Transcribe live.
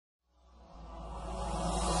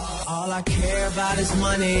All I care about is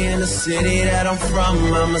money in the city that I'm from.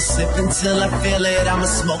 I'ma sip until I feel it, I'ma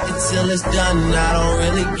smoke until it's done. I don't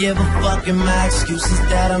really give a fuck, and my excuse is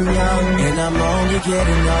that I'm young and I'm only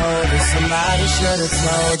getting older. Somebody should've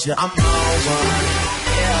told you I'm on one.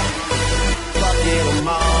 Yeah, fuck it, I'm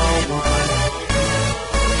on one.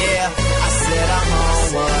 Yeah, I said I'm on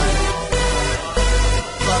one.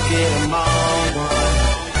 Fuck it, I'm on one.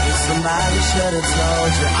 If somebody should've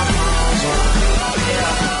told you I'm on one.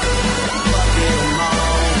 Yeah, fuck it, I'm on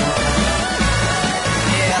one.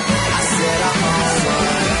 Yeah, I said I'm on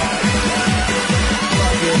one.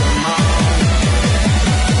 Fuck it, I'm on.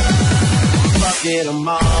 Fuck it, I'm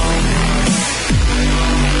on.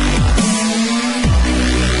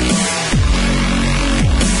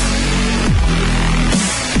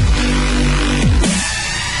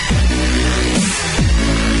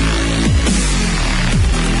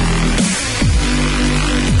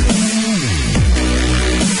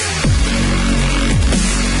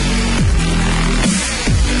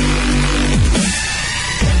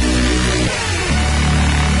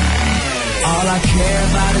 All I care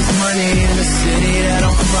about is money in the city that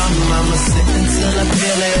I'm from. I'ma sip until I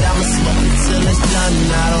feel it, I'ma smoke until it's done.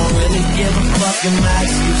 I don't really give a fuck, and my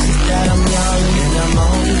excuse is that I'm young and I'm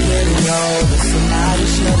only getting older. Somebody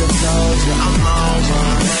should've told you I'm on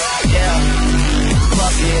one. Yeah,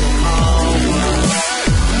 fuck it, I'm on one.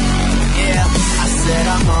 Yeah, I said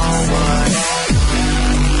I'm on one.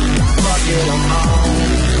 Fuck it, I'm on.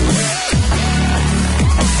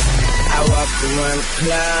 I walk around the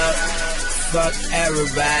club, fuck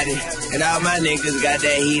everybody, and all my niggas got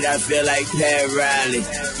that heat, I feel like Pat Riley.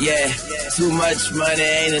 Yeah, too much money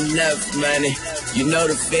ain't enough money. You know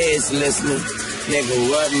the feds listening. Nigga,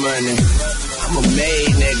 what money? I'm a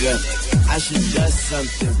made nigga. I should dust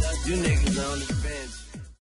something. You niggas on the